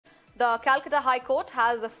The Calcutta High Court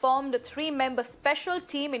has formed a 3-member special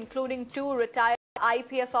team, including 2 retired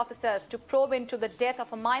IPS officers, to probe into the death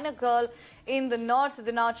of a minor girl in the North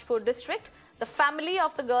Dinajpur district. The family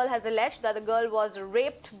of the girl has alleged that the girl was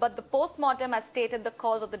raped, but the post-mortem has stated the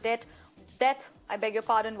cause of the death,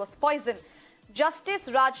 was poison. Justice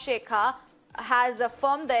Rajshekhar has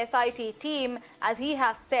affirmed the SIT team, as he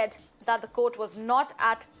has said that the court was not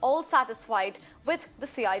at all satisfied with the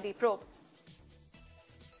CID probe.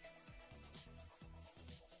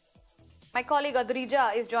 My colleague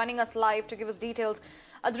Adrija is joining us live to give us details.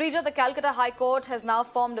 Adrija, the Calcutta High Court has now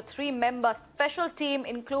formed a 3-member special team,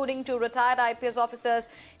 including 2 retired IPS officers,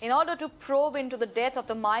 in order to probe into the death of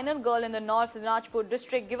the minor girl in the North Dinajpur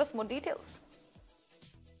district. Give us more details.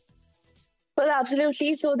 Well,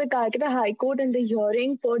 absolutely. So the Calcutta High Court in the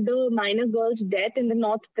hearing for the minor girl's death in the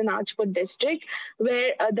North Dinajpur district,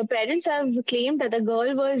 where the parents have claimed that the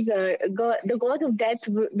girl was the cause of death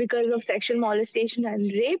because of sexual molestation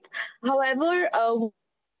and rape. However,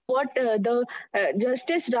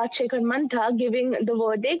 Justice Rajshekhar Mantha, giving the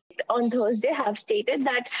verdict on Thursday, have stated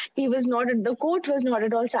that the court was not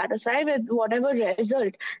at all satisfied with whatever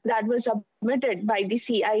result that was submitted by the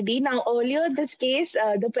CID. Now, earlier this case,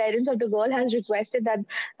 the parents of the girl has requested that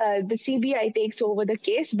the CBI takes over the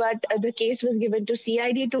case, but the case was given to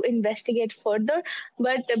CID to investigate further.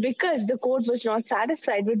 But because the court was not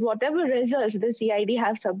satisfied with whatever results the CID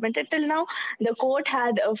have submitted till now, the court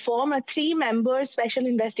had formed a 3-member special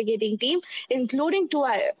investigating team, including 2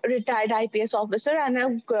 retired IPS officer and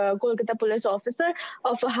a Kolkata police officer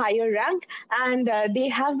of a higher rank, and they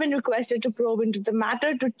have been requested to probe into the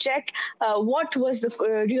matter to check what was the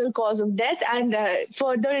real cause of death and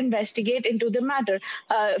further investigate into the matter.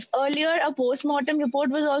 Earlier, a post-mortem report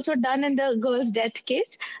was also done in the girl's death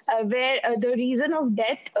case, where the reason of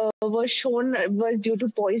death was due to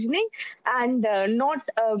poisoning and not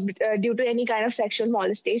due to any kind of sexual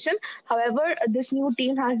molestation. However, this new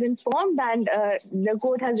team has been formed, and the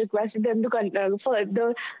court has requested them to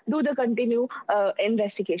do the continued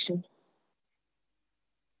investigation.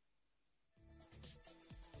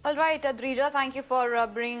 All right, Adrija, thank you for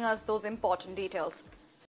bringing us those important details.